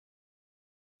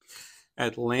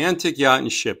Atlantic Yacht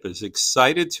and Ship is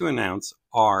excited to announce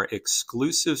our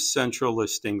exclusive central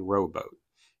listing rowboat.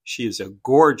 She is a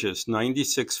gorgeous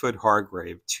 96-foot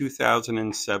Hargrave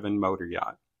 2007 motor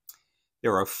yacht.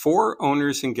 There are 4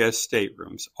 owners and guest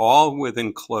staterooms, all with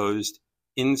enclosed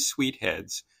in-suite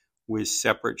heads with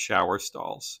separate shower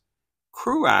stalls.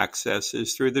 Crew access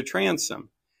is through the transom.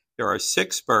 There are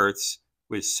 6 berths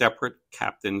with separate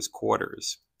captain's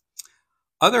quarters.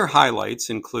 Other highlights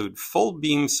include full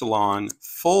beam salon,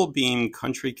 full beam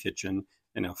country kitchen,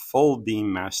 and a full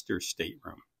beam master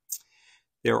stateroom.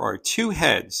 There are 2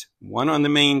 heads, one on the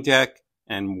main deck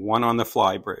and one on the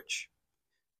flybridge.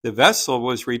 The vessel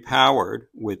was repowered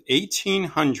with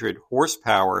 1,800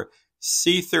 horsepower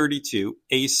C-32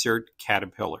 Acert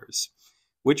Caterpillars,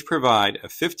 which provide a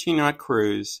 15-knot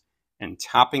cruise and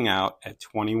topping out at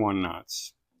 21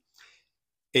 knots.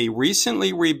 A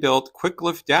recently rebuilt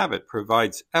quick-lift davit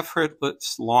provides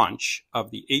effortless launch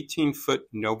of the 18-foot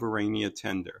Novarania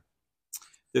tender.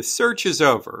 The search is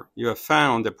over. You have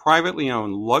found a privately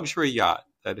owned luxury yacht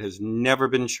that has never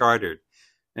been chartered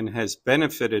and has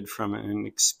benefited from an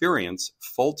experienced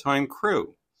full-time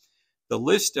crew. The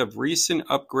list of recent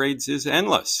upgrades is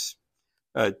endless.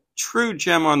 A true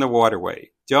gem on the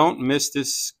waterway. Don't miss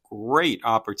this great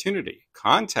opportunity.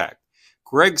 Contact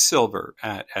Greg Silver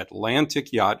at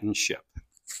Atlantic Yacht and Ship.